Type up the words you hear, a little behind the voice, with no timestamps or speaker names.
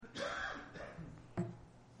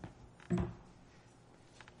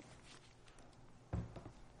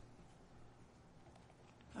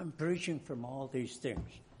preaching from all these things.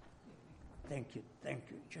 Thank you.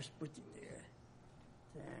 Just put it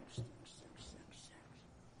there. Thanks.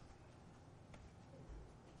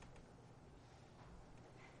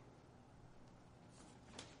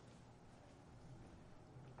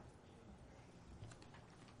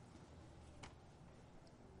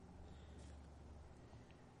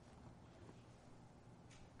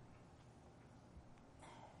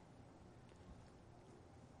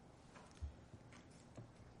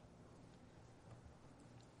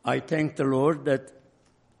 I thank the Lord that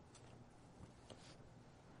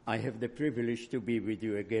I have the privilege to be with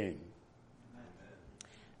you again.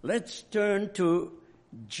 Let's turn to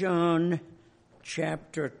John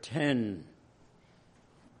chapter 10.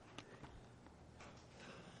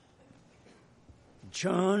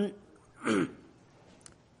 John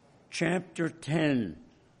chapter 10.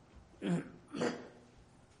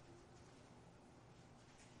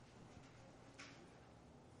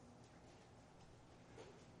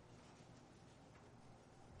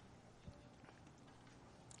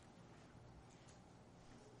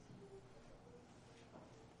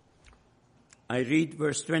 I read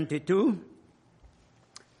verse 22.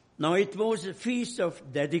 Now it was a feast of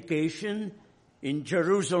dedication in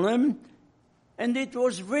Jerusalem, and it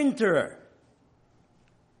was winter.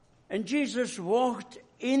 And Jesus walked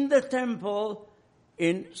in the temple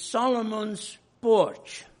in Solomon's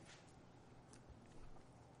porch.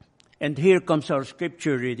 And here comes our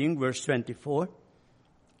scripture reading, verse 24.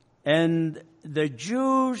 And the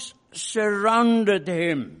Jews surrounded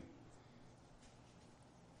him.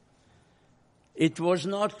 It was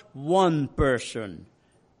not one person.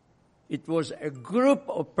 It was a group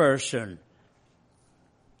of persons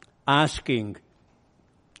asking,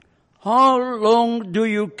 how long do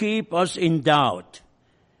you keep us in doubt?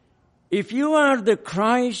 If you are the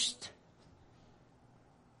Christ,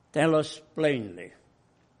 tell us plainly.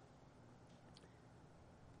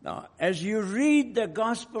 Now, as you read the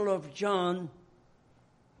Gospel of John,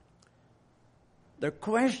 the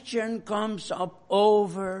question comes up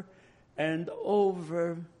over and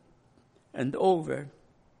over and over.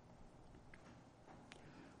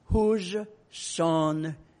 Whose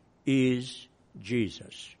son is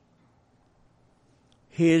Jesus?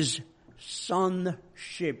 His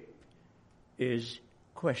sonship is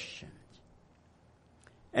questioned.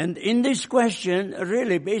 And in this question,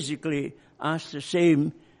 really basically asks the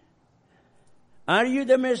same, are you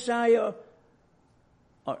the Messiah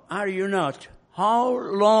or are you not? How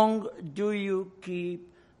long do you keep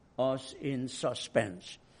us in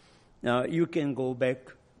suspense? Now, you can go back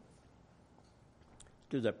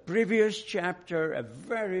to the previous chapter, a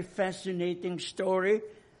very fascinating story,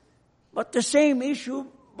 but the same issue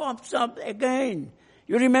pops up again.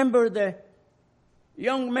 You remember the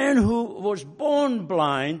young man who was born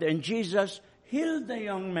blind, and Jesus healed the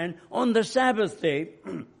young man on the Sabbath day.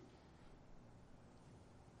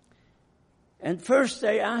 And first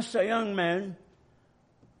they asked the young man,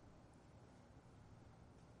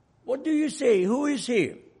 what do you say? Who is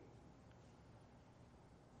he?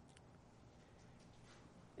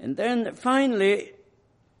 And then finally,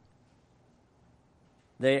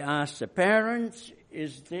 they asked the parents,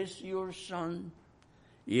 is this your son?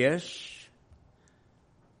 Yes.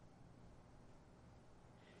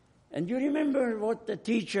 And you remember what the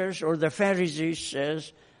teachers or the Pharisees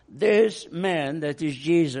says, this man, that is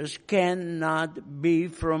Jesus, cannot be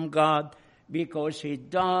from God because he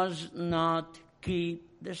does not keep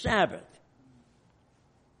the Sabbath.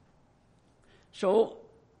 So,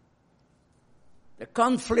 the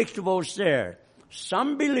conflict was there.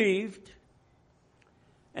 Some believed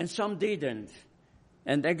and some didn't.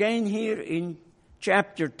 And again here in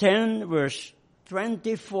chapter 10, verse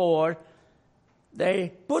 24,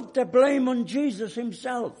 they put the blame on Jesus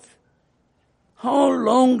himself. How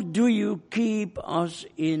long do you keep us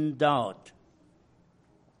in doubt?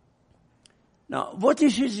 Now, what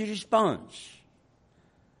is his response?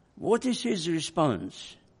 What is his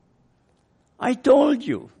response? I told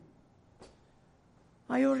you.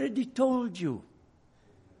 I already told you.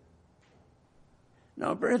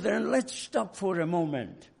 Now, brethren, let's stop for a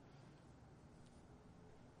moment.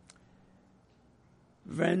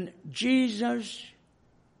 When Jesus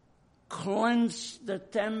cleansed the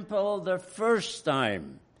temple the first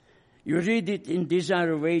time, you read it in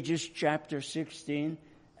Desire of Ages, chapter 16,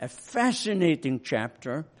 a fascinating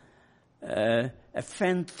chapter, a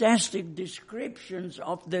fantastic descriptions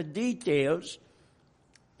of the details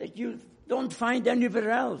that you don't find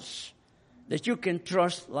anywhere else, that you can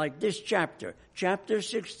trust like this chapter, chapter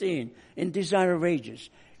 16 in Desire of Ages.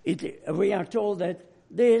 We are told that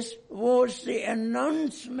this was the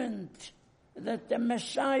announcement that the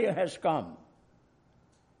Messiah has come.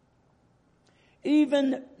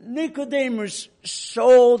 Even Nicodemus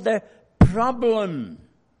saw the problem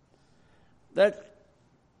that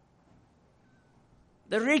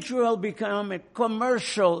the ritual became a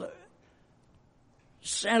commercial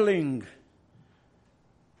selling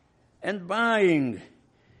and buying.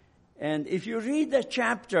 And if you read the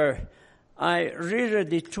chapter, I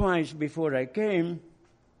reread it twice before I came.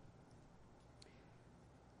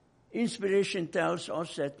 Inspiration tells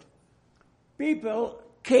us that people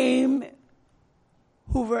came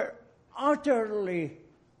who were utterly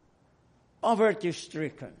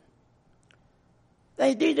poverty-stricken.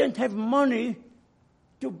 They didn't have money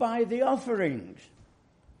to buy the offerings.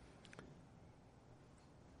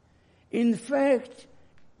 In fact,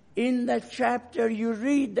 in that chapter you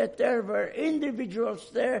read that there were individuals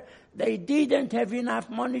there, they didn't have enough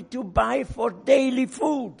money to buy for daily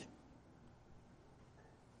food.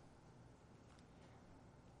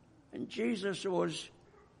 And Jesus was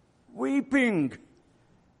weeping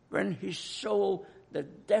when he saw the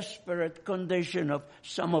desperate condition of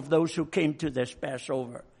some of those who came to this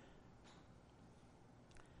Passover.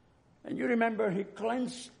 And you remember he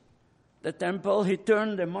cleansed the temple, he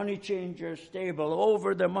turned the money changer's table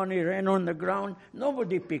over, the money ran on the ground.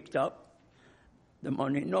 Nobody picked up the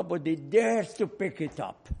money, nobody dared to pick it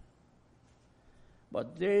up.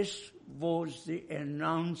 But this was the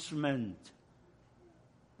announcement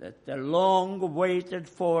that the long-waited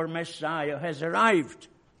for Messiah has arrived.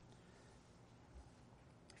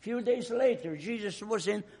 A few days later, Jesus was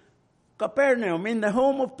in Capernaum, in the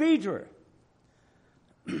home of Peter.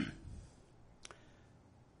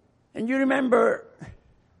 And you remember,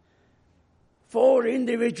 4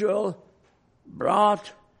 individuals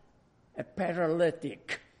brought a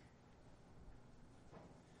paralytic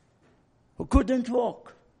who couldn't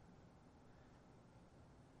walk.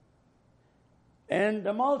 And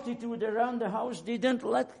the multitude around the house didn't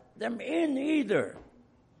let them in either.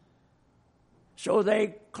 So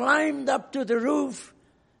they climbed up to the roof,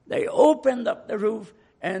 they opened up the roof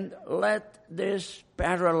and let this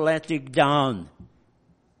paralytic down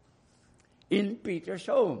in Peter's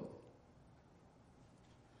home.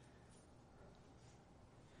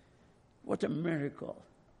 What a miracle.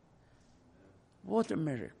 What a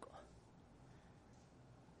miracle.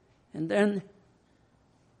 And then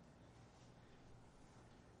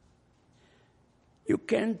you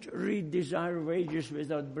can't read Desire of Ages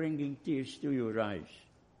without bringing tears to your eyes.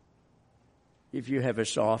 If you have a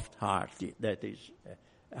soft heart, that is,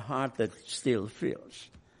 a heart that still feels.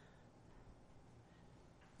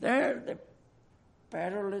 There, the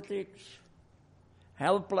paralytics,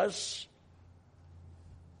 helpless.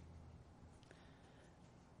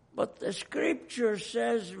 But the scripture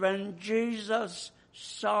says when Jesus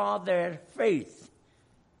saw their faith.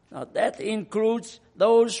 Now that includes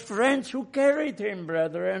those friends who carried him,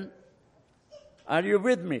 brethren. Are you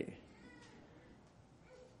with me?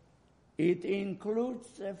 It includes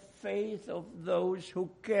the faith of those who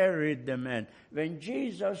carried the man. When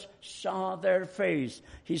Jesus saw their faith,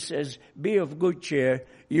 he says, "Be of good cheer,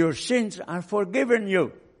 your sins are forgiven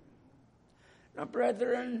you." Now,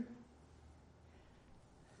 brethren,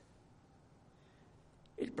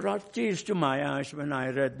 it brought tears to my eyes when I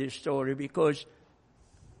read this story, because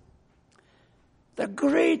the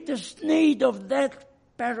greatest need of that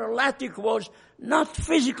paralytic was not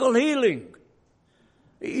physical healing.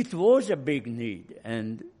 It was a big need,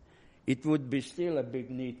 and it would be still a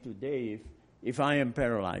big need today if I am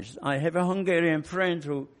paralyzed. I have a Hungarian friend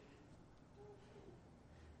who,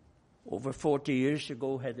 over 40 years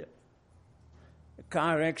ago, had a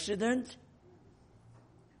car accident,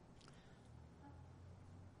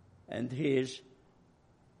 and he is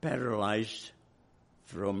paralyzed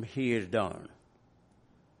from here down.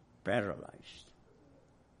 Paralyzed.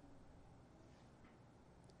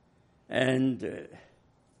 And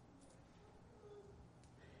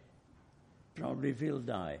probably will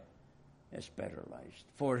die as paralyzed.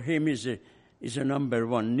 For him is a number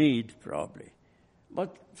one need, probably.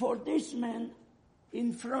 But for this man,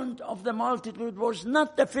 in front of the multitude, was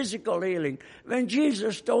not the physical healing. When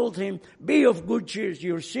Jesus told him, "Be of good cheer,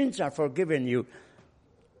 your sins are forgiven you,"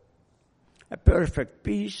 a perfect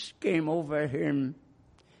peace came over him.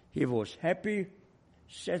 He was happy,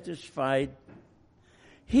 satisfied.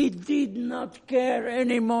 He did not care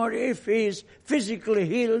anymore if he is physically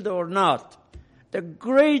healed or not. The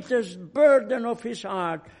greatest burden of his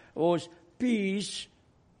heart was peace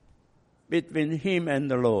between him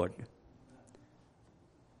and the Lord.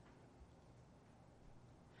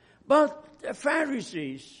 But the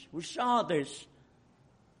Pharisees who saw this,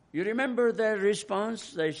 you remember their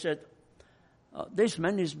response? They said, "This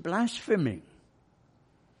man is blaspheming.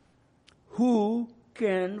 Who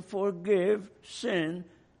can forgive sin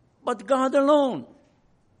but God alone?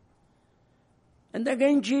 And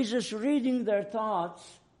again, Jesus, reading their thoughts,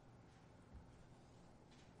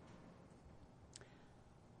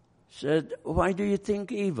 said, why do you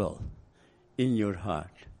think evil in your heart?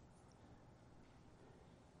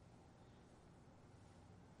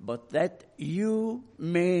 But that you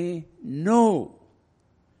may know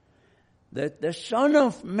that the Son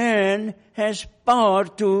of Man has power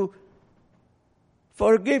to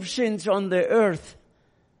forgive sins on the earth.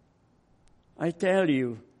 I tell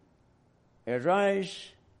you, arise,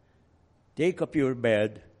 take up your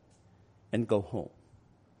bed, and go home.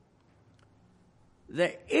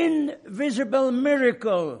 The invisible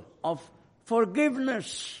miracle of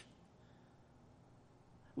forgiveness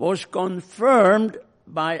was confirmed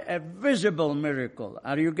by a visible miracle.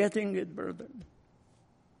 Are you getting it, brethren?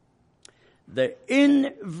 The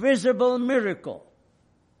invisible miracle,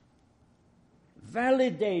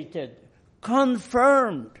 validated,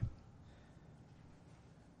 confirmed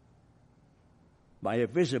by a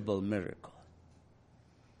visible miracle.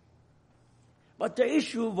 But the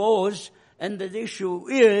issue was, and the issue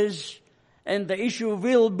is, and the issue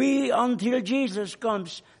will be until Jesus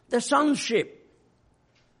comes, the sonship.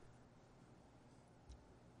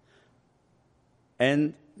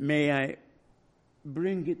 And may I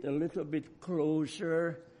bring it a little bit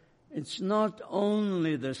closer? It's not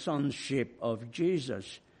only the sonship of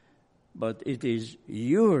Jesus, but it is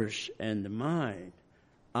yours and mine.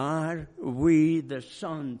 Are we the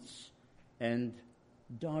sons and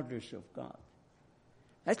daughters of God?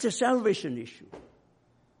 That's a salvation issue.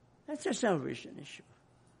 That's a salvation issue.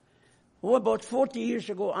 Oh, about 40 years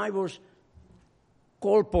ago, I was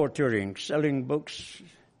colporteuring, selling books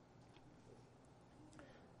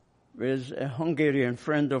with a Hungarian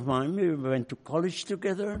friend of mine. We went to college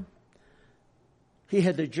together. He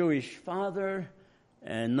had a Jewish father,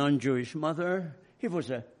 a non-Jewish mother. He was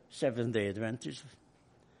a Seventh-day Adventist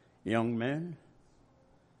young man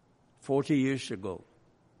 40 years ago.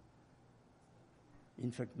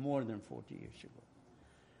 In fact, more than 40 years ago.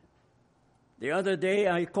 The other day,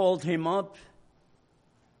 I called him up,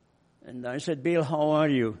 and I said, Bill, how are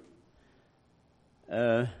you?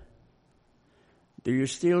 Do you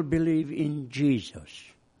still believe in Jesus?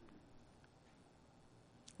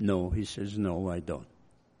 No, he says, no, I don't.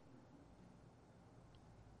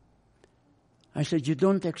 I said, you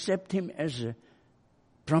don't accept him as a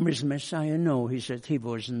promised Messiah? No, he said, he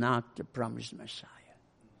was not the promised Messiah.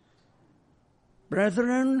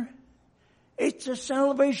 Brethren, it's a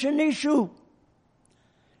salvation issue.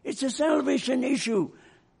 It's a salvation issue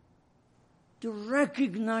to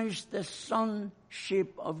recognize the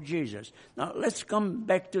sonship of Jesus. Now, let's come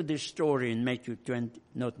back to this story in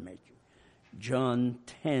John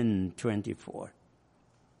 10:24.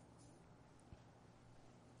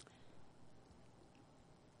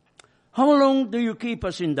 How long do you keep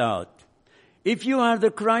us in doubt? If you are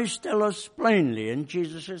the Christ, tell us plainly. And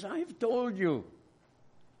Jesus says, I've told you.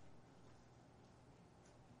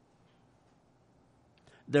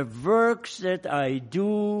 The works that I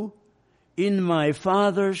do in my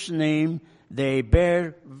Father's name, they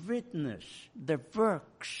bear witness. The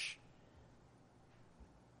works.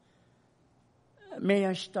 May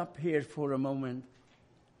I stop here for a moment?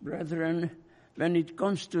 Brethren, when it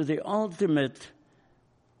comes to the ultimate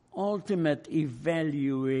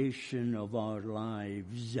evaluation of our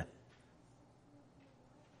lives,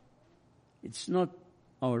 it's not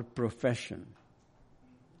our profession.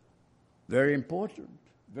 Very important.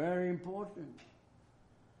 Very important.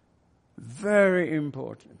 Very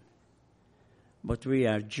important. But we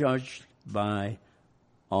are judged by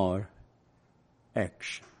our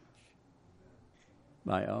actions.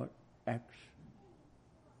 By our actions.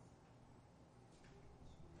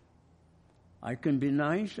 I can be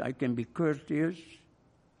nice, I can be courteous,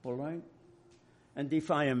 polite, and if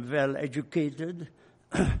I am well educated,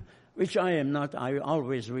 which I am not, I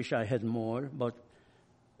always wish I had more, but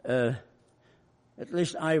at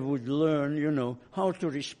least I would learn, how to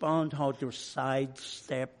respond, how to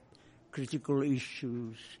sidestep critical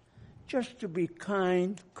issues, just to be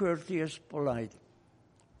kind, courteous, polite.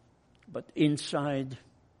 But inside,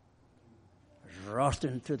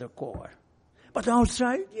 rotten to the core. But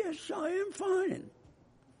outside, yes, I am fine.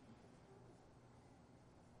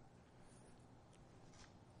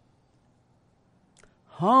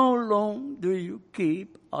 How long do you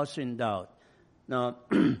keep us in doubt? Now,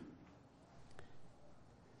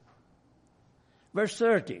 verse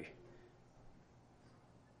 30.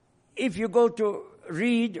 If you go to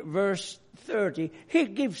read verse 30, he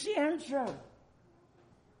gives the answer.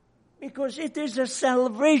 Because it is a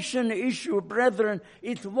salvation issue, brethren.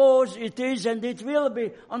 It was, it is, and it will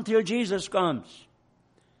be until Jesus comes.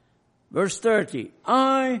 Verse 30,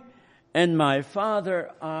 I and my Father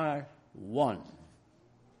are one.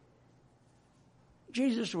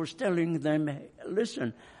 Jesus was telling them, hey,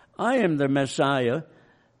 listen, I am the Messiah,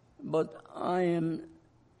 but I am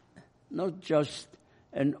not just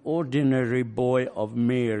an ordinary boy of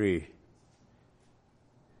Mary.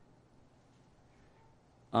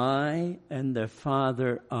 I and the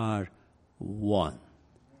Father are one.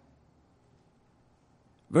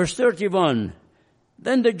 Verse 31,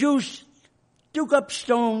 then the Jews took up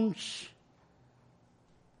stones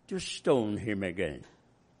to stone him again.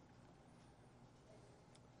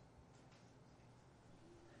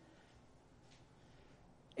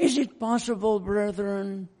 Is it possible,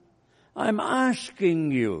 brethren? I'm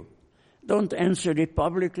asking you. Don't answer it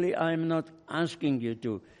publicly. I'm not asking you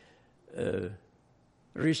to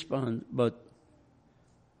respond. But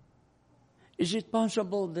is it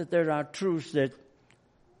possible that there are truths that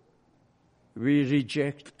we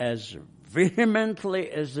reject as vehemently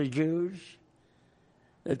as the Jews?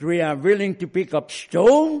 That we are willing to pick up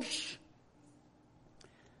stones?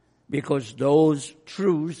 Because those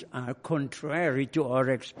truths are contrary to our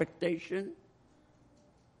expectation?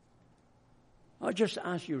 Or just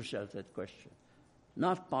ask yourself that question.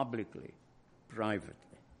 Not publicly, privately.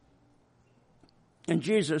 And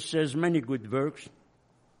Jesus says, many good works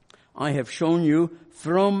I have shown you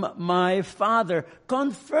from my Father,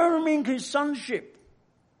 confirming his sonship.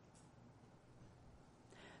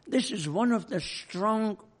 This is one of the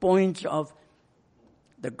strong points of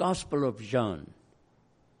the Gospel of John,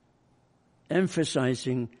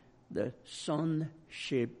 emphasizing the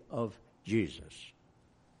sonship of Jesus.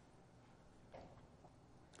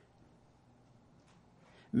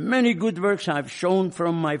 Many good works I have shown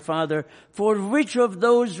from my Father. For which of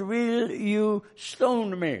those will you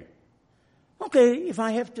stone me? Okay, if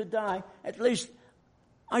I have to die, at least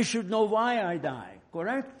I should know why I die,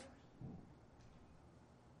 correct?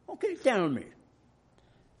 Okay, tell me.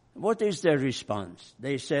 What is their response?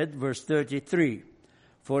 They said, verse 33,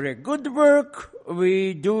 for a good work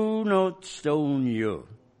we do not stone you,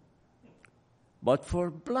 but for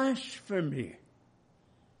blasphemy.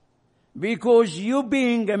 Because you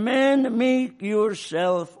being a man make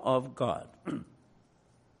yourself of God.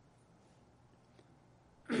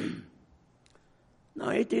 Now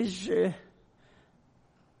it is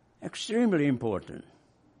extremely important.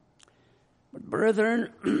 But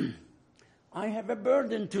brethren, I have a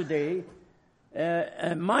burden today.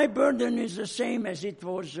 My burden is the same as it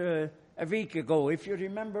was a week ago. If you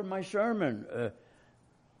remember my sermon,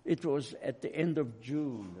 it was at the end of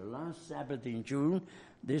June, the last Sabbath in June.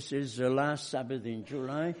 This is the last Sabbath in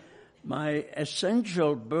July. My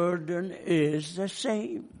essential burden is the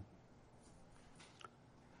same.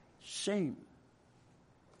 Same.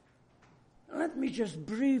 Let me just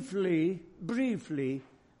briefly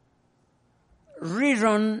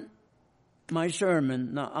rerun my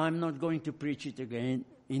sermon. Now, I'm not going to preach it again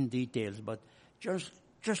in details, but just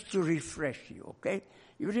to refresh you, okay?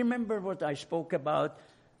 You remember what I spoke about?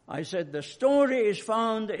 I said the story is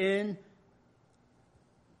found in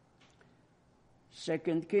 2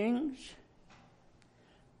 Kings,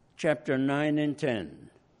 chapter 9 and 10.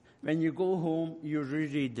 When you go home, you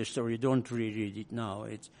reread the story. Don't reread it now.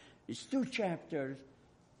 It's 2 chapters.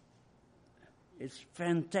 It's a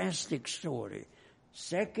fantastic story.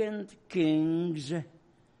 2 Kings,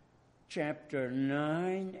 chapter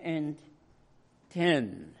 9 and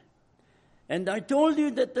 10. And I told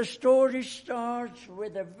you that the story starts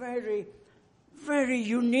with a very, very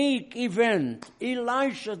unique event.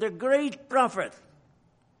 Elisha, the great prophet,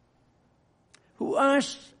 who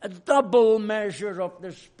asked a double measure of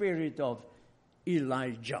the spirit of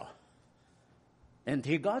Elijah. And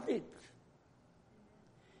he got it.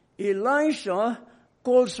 Elisha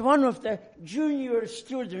calls one of the junior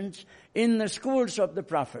students in the schools of the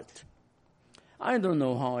prophet. I don't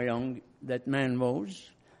know how young that man was,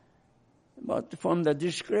 but from the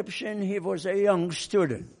description, he was a young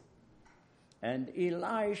student. And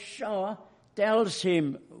Elisha tells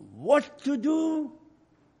him what to do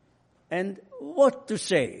and what to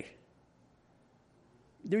say.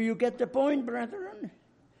 Do you get the point, brethren?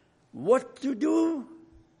 What to do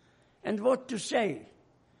and what to say.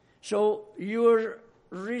 So your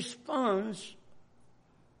response,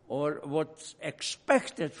 or what's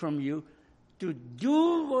expected from you, to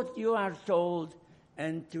do what you are told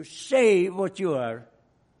and to say what you are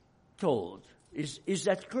told. Is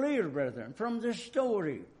that clear, brethren, from the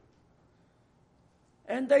story?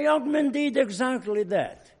 And the young man did exactly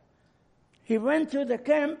that. He went to the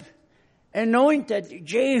camp anointed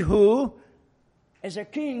Jehu as a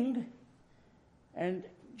king, and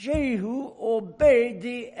Jehu obeyed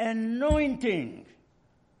the anointing.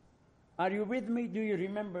 Are you with me? Do you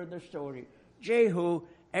remember the story? Jehu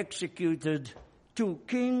executed 2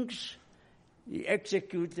 kings. He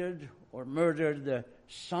executed or murdered the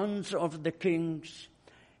sons of the kings.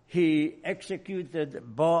 He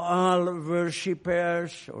executed Baal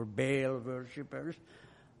worshippers or Baal worshippers.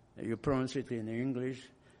 You pronounce it in English,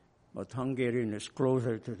 but Hungarian is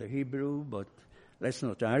closer to the Hebrew, but let's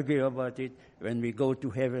not argue about it. When we go to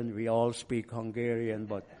heaven, we all speak Hungarian,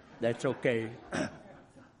 but that's okay.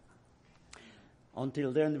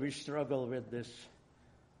 Until then, we struggle with this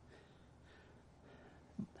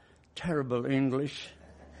terrible English.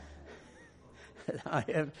 I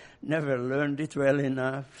have never learned it well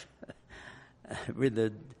enough. With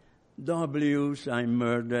the W's, I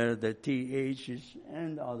murder, the TH's,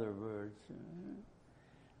 and other words.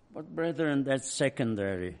 But brethren, that's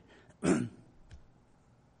secondary.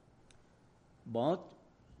 But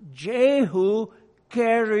Jehu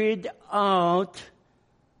carried out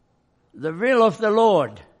the will of the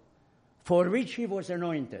Lord, for which he was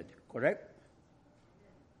anointed, correct?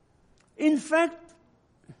 In fact,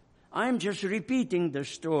 I'm just repeating the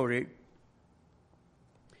story.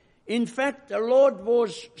 In fact, the Lord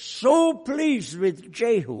was so pleased with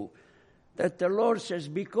Jehu that the Lord says,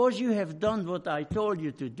 because you have done what I told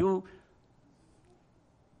you to do,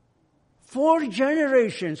 4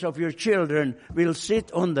 generations of your children will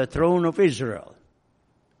sit on the throne of Israel.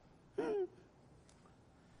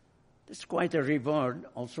 It's quite a reward.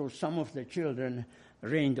 Also, some of the children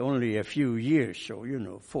reigned only a few years. So,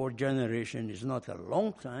 4 generations is not a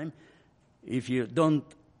long time if you don't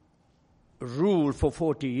rule for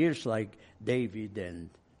 40 years like David and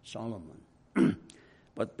Solomon.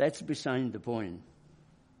 But that's beside the point.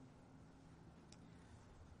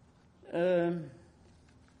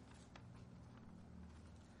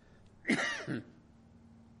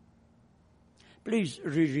 Please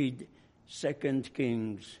reread 2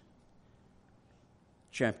 Kings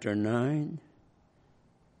chapter 9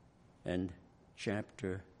 and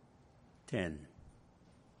chapter 10.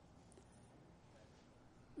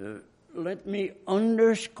 Let me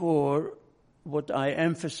underscore what I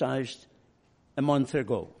emphasized a month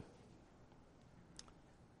ago.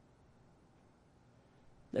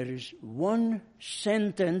 There is one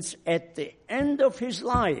sentence at the end of his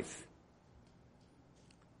life.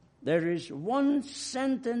 There is one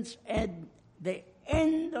sentence at the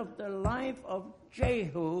end of the life of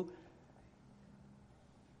Jehu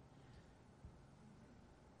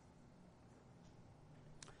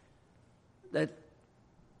that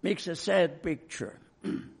makes a sad picture.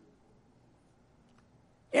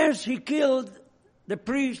 Yes, he killed the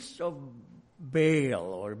priests of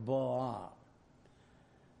Baal or Baal.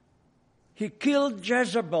 He killed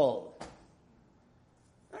Jezebel.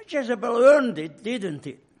 Jezebel earned it, didn't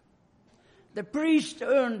it? The priest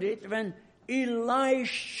earned it when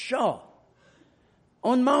Elisha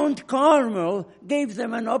on Mount Carmel gave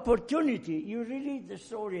them an opportunity. You read the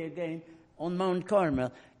story again on Mount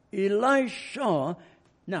Carmel. Elijah,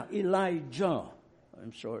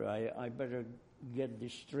 I'm sorry, I better get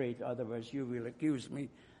this straight, otherwise you will accuse me,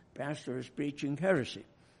 pastor is preaching heresy.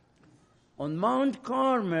 On Mount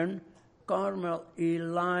Carmel,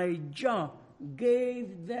 Elijah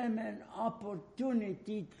gave them an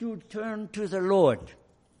opportunity to turn to the Lord.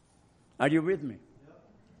 Are you with me?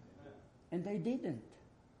 And they didn't.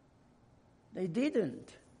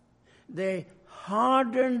 They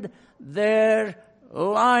hardened their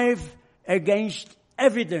life against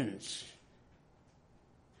evidence.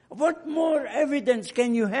 What more evidence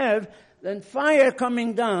can you have than fire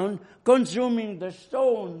coming down, consuming the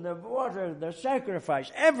stone, the water, the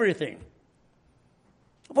sacrifice, everything?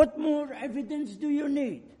 What more evidence do you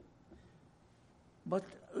need? But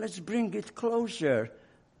let's bring it closer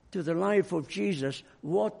to the life of Jesus.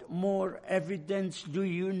 What more evidence do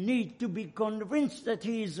you need to be convinced that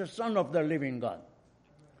he is the Son of the living God?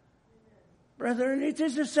 Brethren, it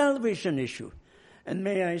is a salvation issue. And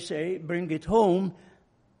may I say, bring it home,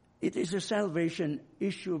 it is a salvation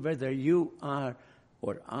issue whether you are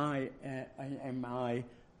or am I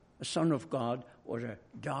a son of God or a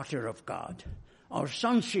daughter of God. Our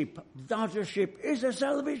sonship, daughtership is a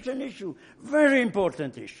salvation issue. Very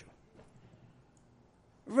important issue.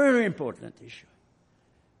 Very important issue.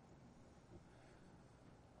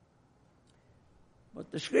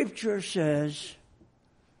 But the scripture says,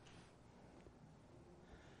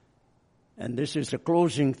 and this is the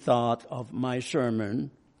closing thought of my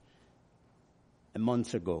sermon a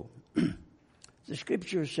month ago. The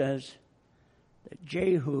scripture says that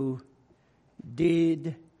Jehu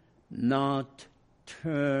did not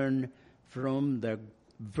turn from the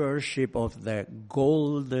worship of the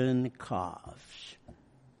golden calves.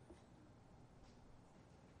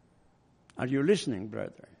 Are you listening,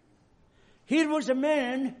 brother? Here was a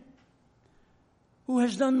man who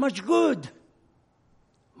has done much good.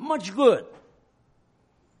 Much good.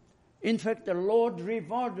 In fact, the Lord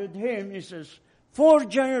rewarded him. He says, 4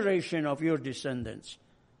 generations of your descendants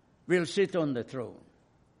will sit on the throne.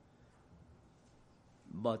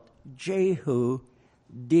 But Jehu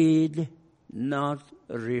did not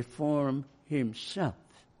reform himself.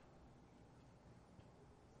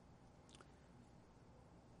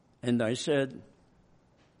 And I said,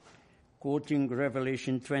 quoting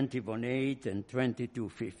Revelation 21:8 and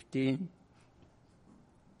 22:15,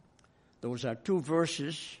 those are two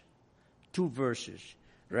verses,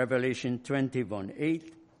 Revelation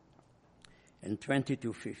 21:8 and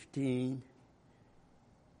 22:15,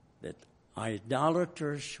 that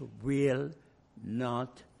idolaters will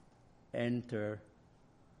not enter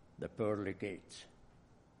the pearly gates.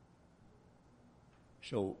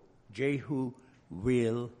 So Jehu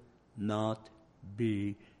will not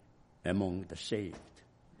be among the saved.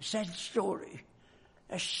 Sad story.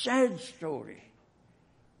 A sad story.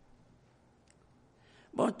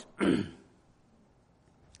 But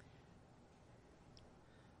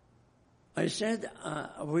I said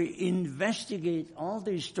we investigate all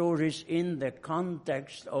these stories in the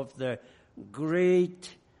context of the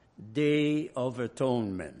great Day of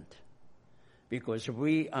Atonement, because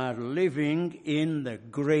we are living in the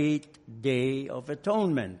great Day of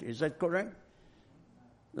Atonement. Is that correct?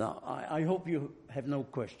 Now, I hope you have no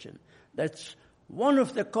question. That's one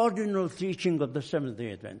of the cardinal teachings of the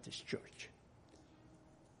Seventh-day Adventist Church.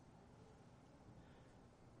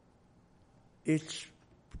 It's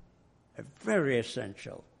very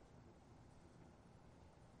essential.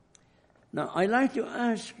 Now, I'd like to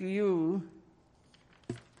ask you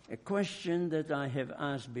a question that I have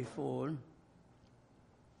asked before.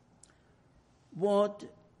 What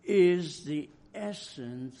is the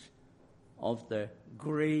essence of the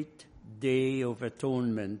great Day of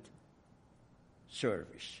Atonement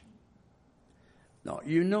service? Now,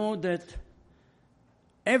 you know that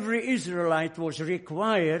every Israelite was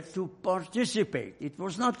required to participate. It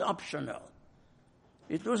was not optional.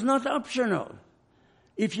 It was not optional.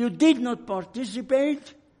 If you did not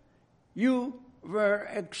participate, you were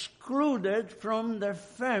excluded from the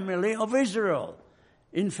family of Israel.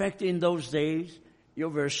 In fact, in those days, you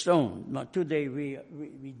were stoned. Now, today, we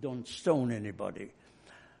don't stone anybody.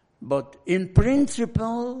 But in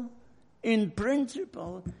principle,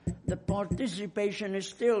 the participation is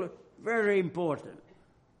still very important.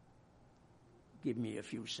 Give me a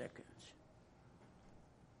few seconds.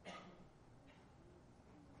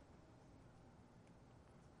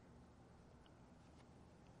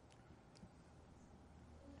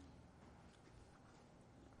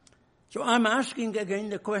 So I'm asking again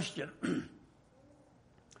the question.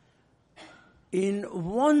 In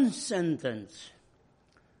one sentence,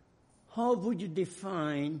 how would you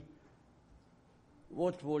define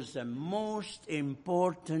what was the most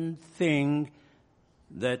important thing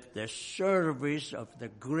that the service of the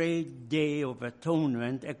great Day of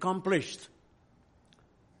Atonement accomplished?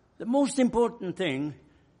 The most important thing,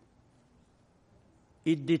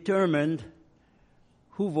 it determined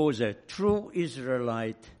who was a true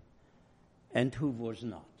Israelite and who was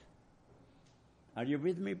not. Are you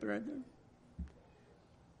with me, brethren?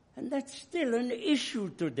 And that's still an issue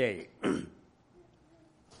today.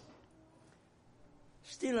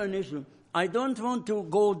 Still an issue. I don't want to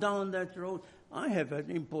go down that road. I have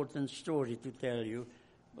an important story to tell you.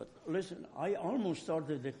 But listen, I almost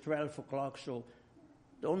started at 12 o'clock, so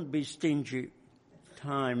don't be stingy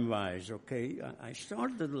time-wise, okay? I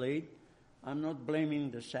started late. I'm not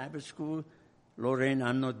blaming the Sabbath school. Lorraine,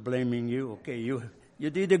 I'm not blaming you, okay? You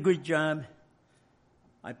did a good job.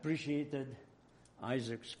 I appreciated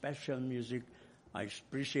Isaac's special music. I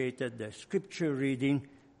appreciated the scripture reading.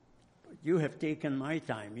 But you have taken my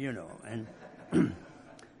time, you know, and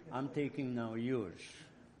I'm taking now yours.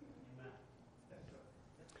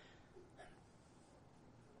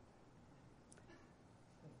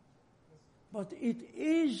 But it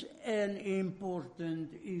is an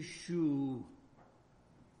important issue.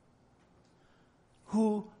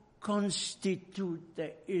 Who constitute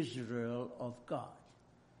the Israel of God?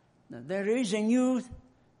 Now, there is a new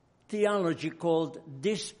theology called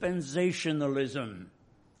dispensationalism.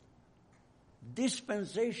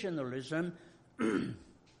 Dispensationalism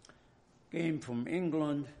came from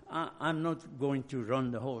England. I'm not going to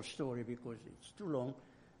run the whole story because it's too long.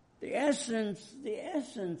 The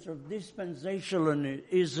essence of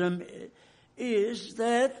dispensationalism is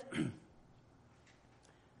that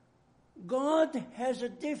God has a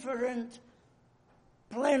different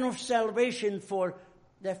plan of salvation for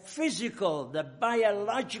the physical, the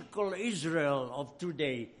biological Israel of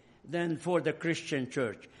today than for the Christian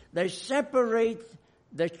church. They separate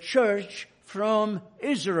the church from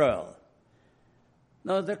Israel.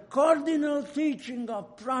 Now, the cardinal teaching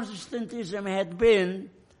of Protestantism had been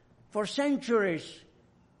for centuries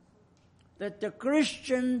that the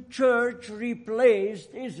Christian church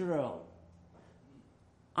replaced Israel.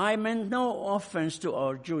 I meant no offense to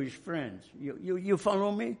our Jewish friends. You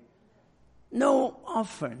follow me? No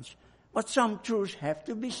offense. But some truths have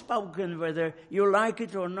to be spoken, whether you like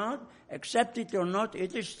it or not, accept it or not,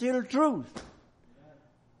 it is still truth.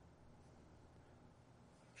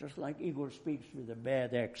 Just like Igor speaks with a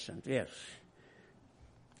bad accent, yes.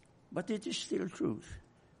 But it is still truth.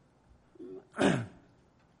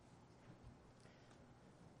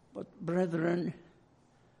 But brethren,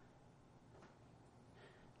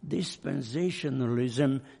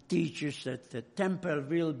 dispensationalism teaches that the temple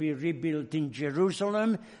will be rebuilt in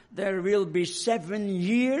Jerusalem. There will be 7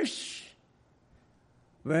 years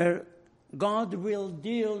where God will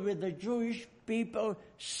deal with the Jewish people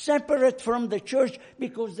separate from the church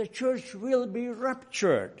because the church will be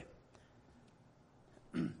raptured.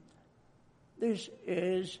 This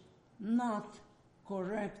is not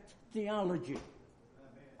correct theology.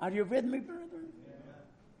 Are you with me, brethren?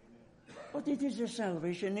 But it is a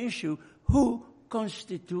salvation issue. Who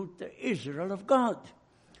constitute the Israel of God?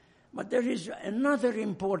 But there is another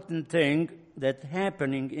important thing that's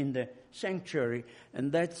happening in the sanctuary,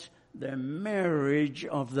 and that's the marriage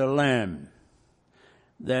of the Lamb.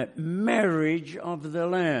 The marriage of the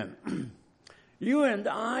Lamb. You and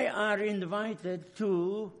I are invited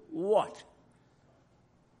to what?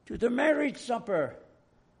 To the marriage supper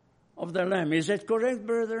of the Lamb. Is that correct,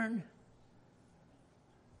 brethren?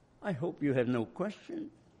 I hope you have no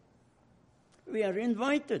question. We are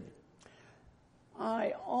invited.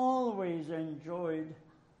 I always enjoyed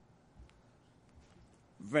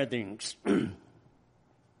weddings.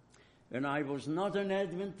 When I was not an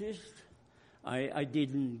Adventist, I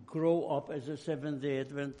didn't grow up as a Seventh-day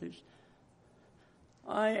Adventist.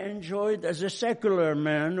 I enjoyed, as a secular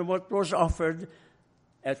man, what was offered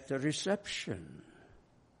at the reception.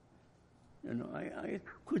 You know, I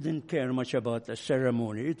couldn't care much about the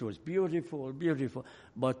ceremony. It was beautiful, beautiful.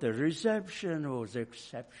 But the reception was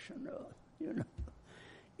exceptional, you know.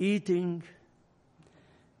 Eating,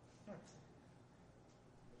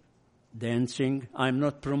 dancing. I'm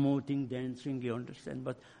not promoting dancing, you understand.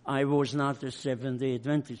 But I was not a Seventh-day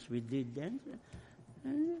Adventist. We did dance.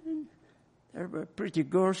 And there were pretty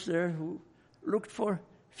girls there who looked for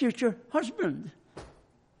future husband.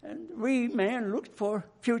 And we men looked for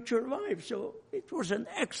future wives, so it was an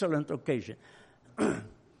excellent occasion.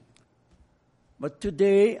 But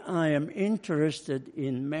today I am interested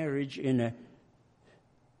in marriage in a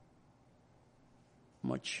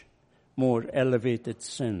much more elevated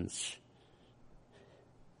sense.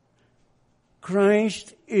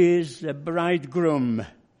 Christ is the bridegroom.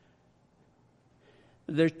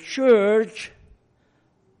 The church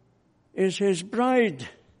is his bride.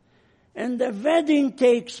 And the wedding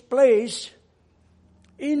takes place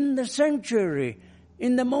in the sanctuary,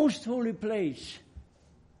 in the most holy place.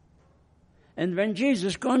 And when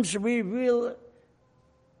Jesus comes, we will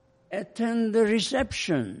attend the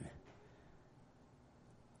reception.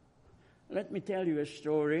 Let me tell you a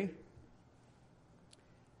story.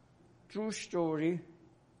 True story.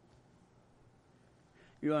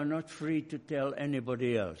 You are not free to tell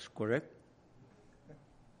anybody else, correct?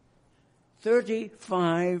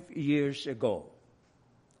 35 years ago,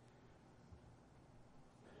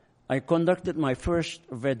 I conducted my first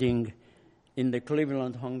wedding in the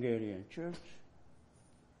Cleveland Hungarian Church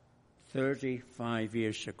 35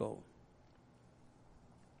 years ago.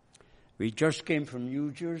 We just came from New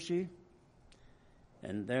Jersey,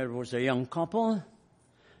 and there was a young couple,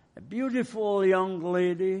 a beautiful young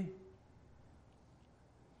lady,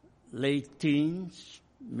 late teens,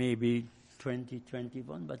 maybe 20,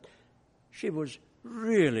 21, but she was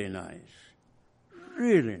really nice,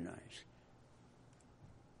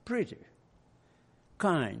 pretty,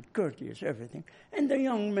 kind, courteous, everything. And the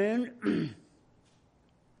young man,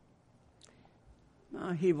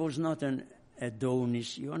 he was not an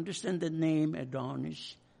Adonis. You understand the name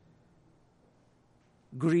Adonis?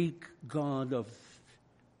 Greek god of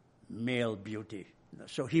male beauty.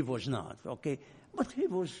 So he was not, okay? But he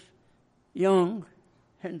was young,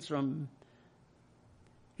 handsome.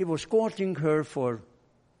 He was courting her for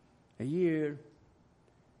a year.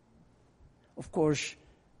 Of course,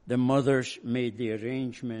 The mothers made the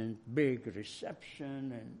arrangement, big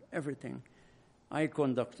reception and everything. I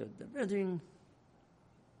conducted the wedding.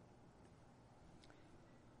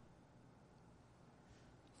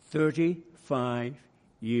 "35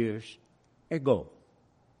 years ago.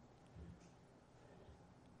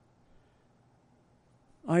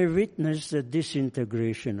 I witnessed the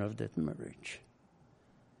disintegration of that marriage.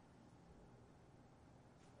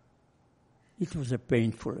 It was a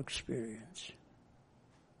painful experience.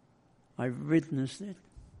 I witnessed it.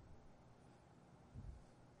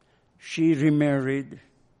 She remarried.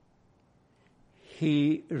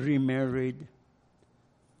 He remarried.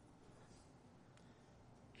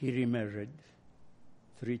 He remarried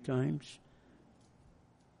 3 times.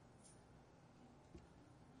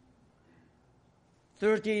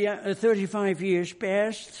 35 years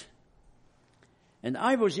passed, and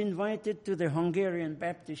I was invited to the Hungarian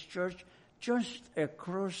Baptist Church just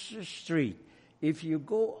across the street. If you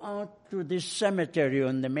go out to this cemetery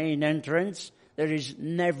on the main entrance, there is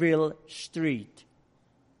Neville Street.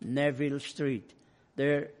 Neville Street.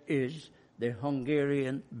 There is the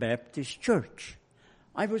Hungarian Baptist Church.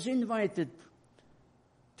 I was invited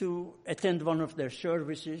to attend one of their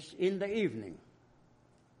services in the evening.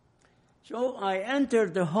 So I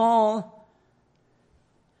entered the hall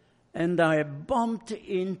and I bumped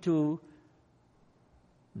into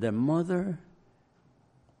the mother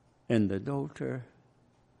and the daughter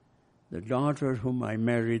whom I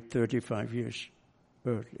married 35 years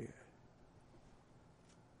earlier.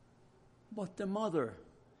 But the mother,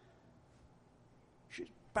 she,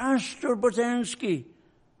 "Pastor Bozansky,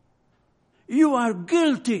 you are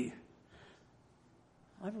guilty."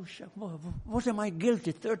 I was shocked. What am I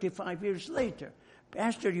guilty 35 years later?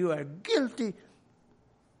 "Pastor, you are guilty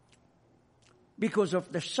because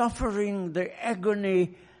of the suffering, the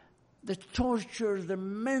agony, the torture, the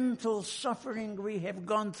mental suffering we have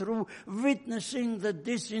gone through, witnessing the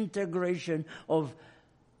disintegration of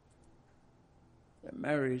the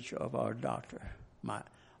marriage of our daughter,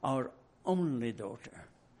 our only daughter."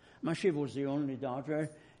 She was the only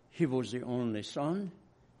daughter. He was the only son.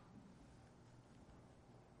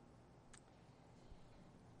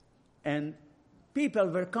 And people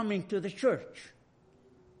were coming to the church.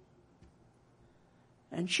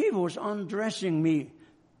 And she was undressing me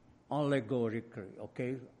allegorically,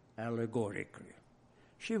 okay? Allegorically.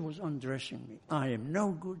 She was undressing me. "I am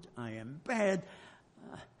no good. I am bad.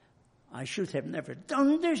 I should have never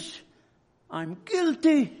done this. I'm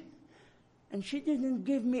guilty." And she didn't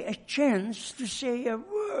give me a chance to say a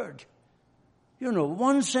word. You know,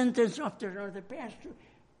 one sentence after another. "Pastor,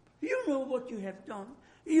 you know what you have done.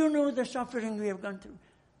 You know the suffering we have gone through."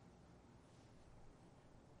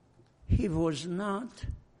 He was not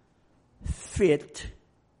fit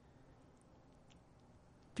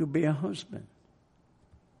to be a husband.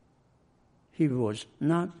 He was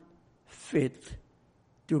not fit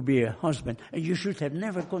to be a husband. And you should have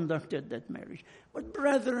never conducted that marriage. But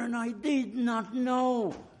brethren, I did not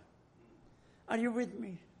know. Are you with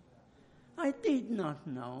me? I did not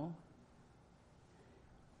know.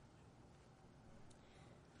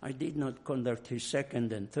 I did not conduct his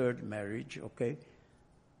second and third marriage, okay?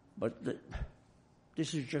 But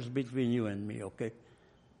this is just between you and me, okay?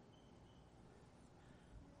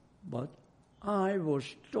 But I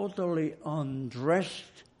was totally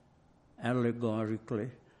undressed, allegorically,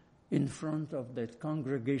 in front of that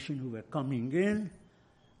congregation who were coming in.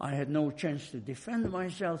 I had no chance to defend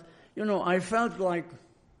myself. You know, I felt like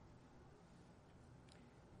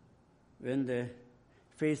when the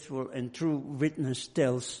faithful and true witness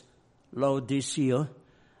tells Laodicea,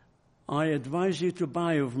 "I advise you to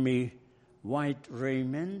buy of me white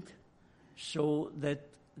raiment so that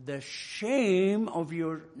the shame of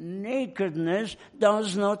your nakedness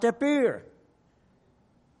does not appear."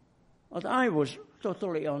 But I was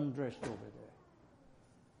totally undressed over there.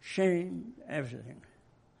 Shame, everything.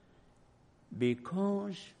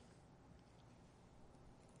 Because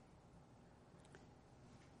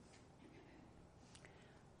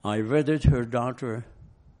I wedded her daughter,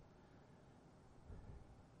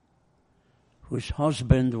 whose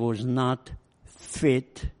husband was not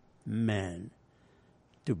fit man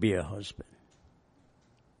to be a husband.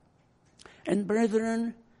 And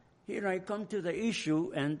brethren, here I come to the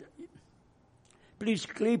issue, and please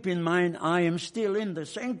keep in mind, I am still in the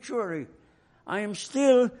sanctuary. I am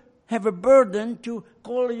still have a burden to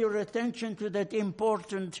call your attention to that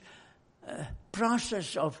important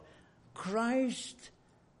process of Christ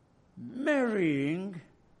marrying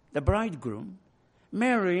the bridegroom,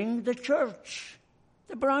 marrying the church,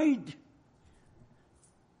 the bride.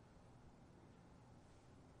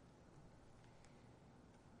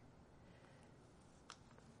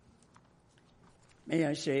 may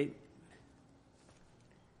I say,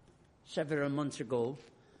 several months ago,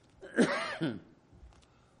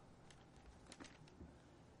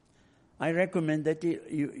 I recommend that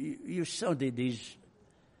you study these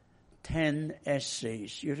 10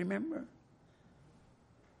 essays. You remember?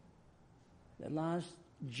 The last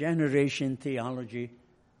generation theology,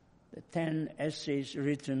 the 10 essays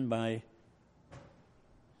written by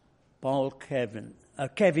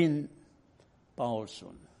Kevin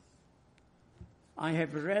Paulson. I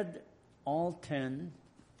have read all 10,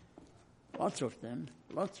 lots of them.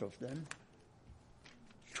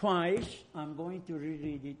 Twice. I'm going to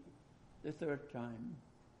reread it the third time.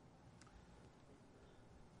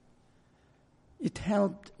 It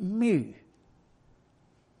helped me.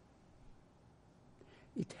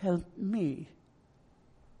 It helped me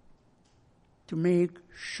to make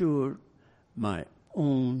sure my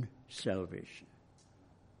own salvation.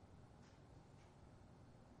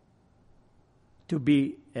 To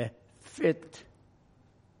be a fit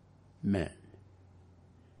man.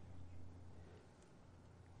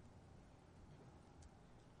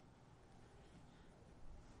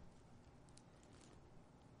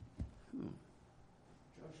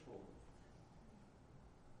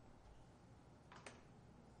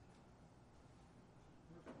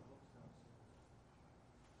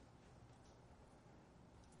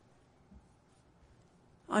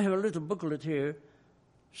 I have a little booklet here,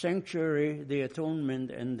 Sanctuary, the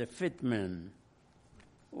Atonement, and the Fit Man.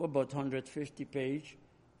 About 150 pages.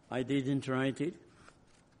 I didn't write it.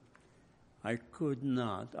 I could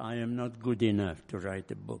not. I am not good enough to write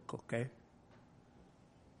a book, okay?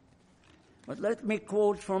 But let me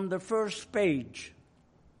quote from the first page.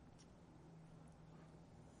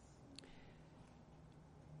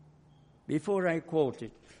 Before I quote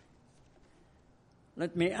it,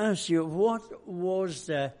 let me ask you, what was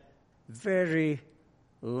the very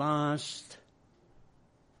last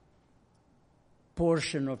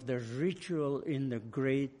portion of the ritual in the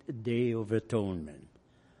Great Day of Atonement?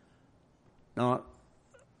 Now,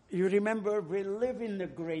 you remember we live in the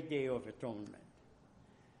Great Day of Atonement.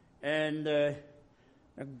 And a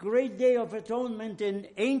Great Day of Atonement in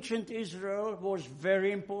ancient Israel was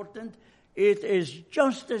very important. It is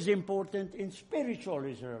just as important in spiritual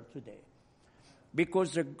Israel today.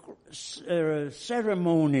 Because the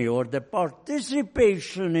ceremony or the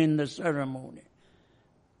participation in the ceremony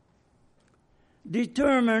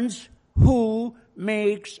determines who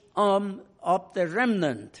makes up the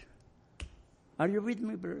remnant. Are you with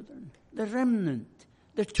me, brethren? The remnant,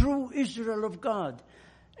 the true Israel of God.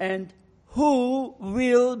 And who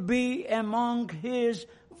will be among his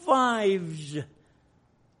wives?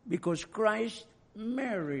 Because Christ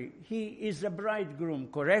married. He is the bridegroom,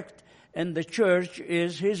 correct? And the church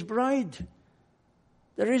is his bride.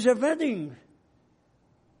 There is a wedding.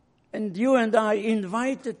 And you and I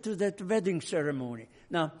invited to that wedding ceremony.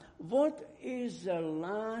 Now, what is the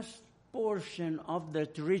last portion of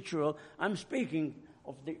that ritual? I'm speaking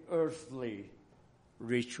of the earthly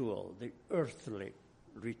ritual,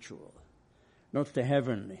 not the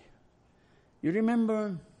heavenly. You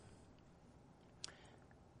remember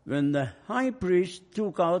when the high priest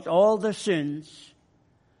took out all the sins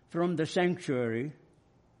from the sanctuary,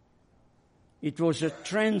 it was a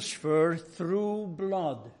transfer through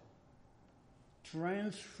blood.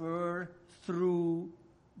 Transfer through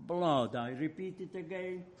blood. I repeat it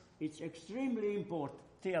again. It's extremely important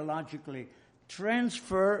theologically.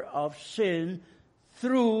 Transfer of sin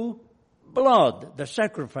through blood, the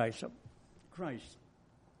sacrifice of Christ.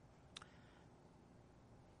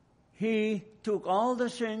 He took all the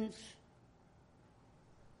sins,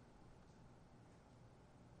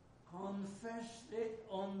 confessed it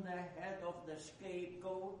on the head of the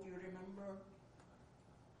scapegoat, you remember?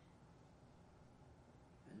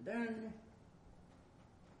 And then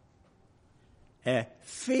a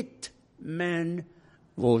fit man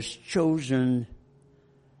was chosen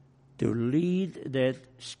to lead that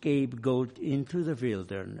scapegoat into the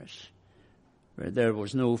wilderness, where there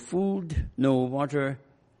was no food, no water.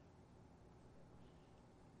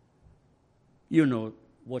 You know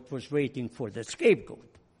what was waiting for the scapegoat.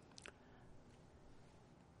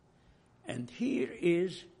 And here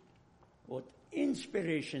is what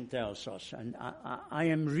inspiration tells us, and I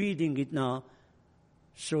am reading it now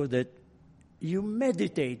so that you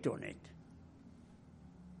meditate on it.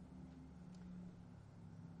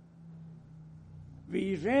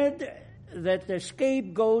 We read that the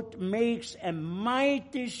scapegoat makes a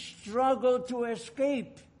mighty struggle to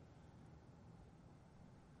escape.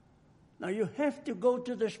 Now you have to go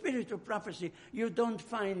to the spirit of prophecy. You don't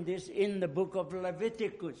find this in the book of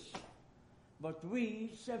Leviticus. But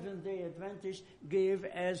we, Seventh-day Adventists, give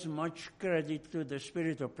as much credit to the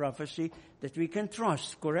spirit of prophecy that we can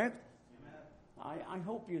trust, correct? I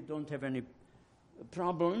hope you don't have any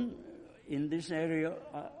problem in this area.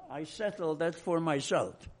 I settle that for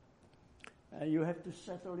myself. You have to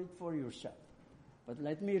settle it for yourself. But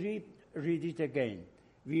let me read it again.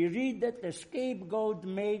 We read that the scapegoat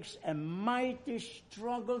makes a mighty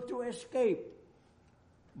struggle to escape,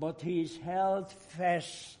 but he is held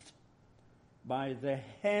fast by the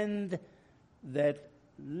hand that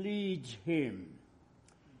leads him.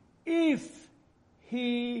 If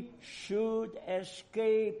he should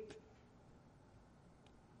escape,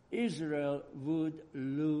 Israel would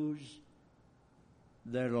lose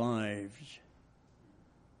their lives.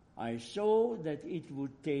 I saw that it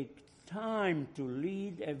would take time to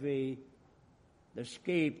lead away the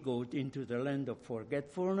scapegoat into the land of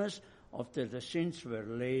forgetfulness after the sins were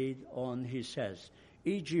laid on his head.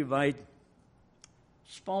 E.G. White,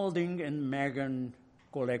 Spalding and Magan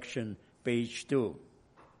Collection, page 2.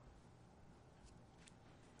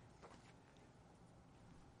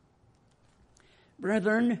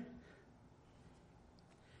 Brethren,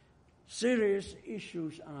 serious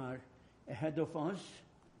issues are ahead of us.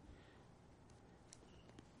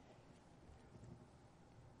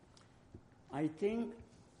 I think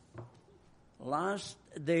last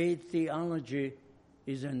day theology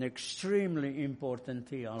is an extremely important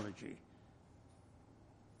theology.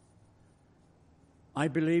 I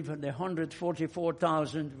believe the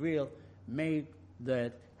 144,000 will make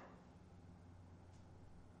that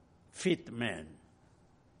fit man.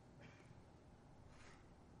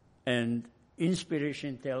 And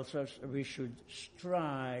inspiration tells us we should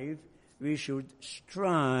strive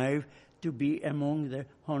to be among the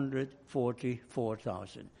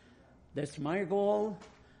 144,000. That's my goal.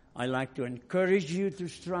 I like to encourage you to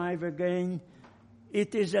strive again.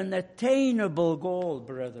 It is an attainable goal,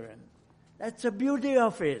 brethren. That's the beauty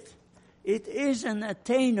of it. It is an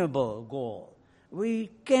attainable goal.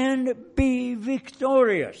 We can be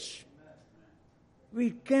victorious.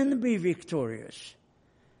 We can be victorious.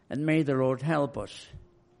 And may the Lord help us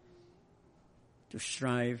to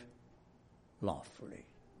strive lawfully.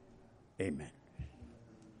 Amen.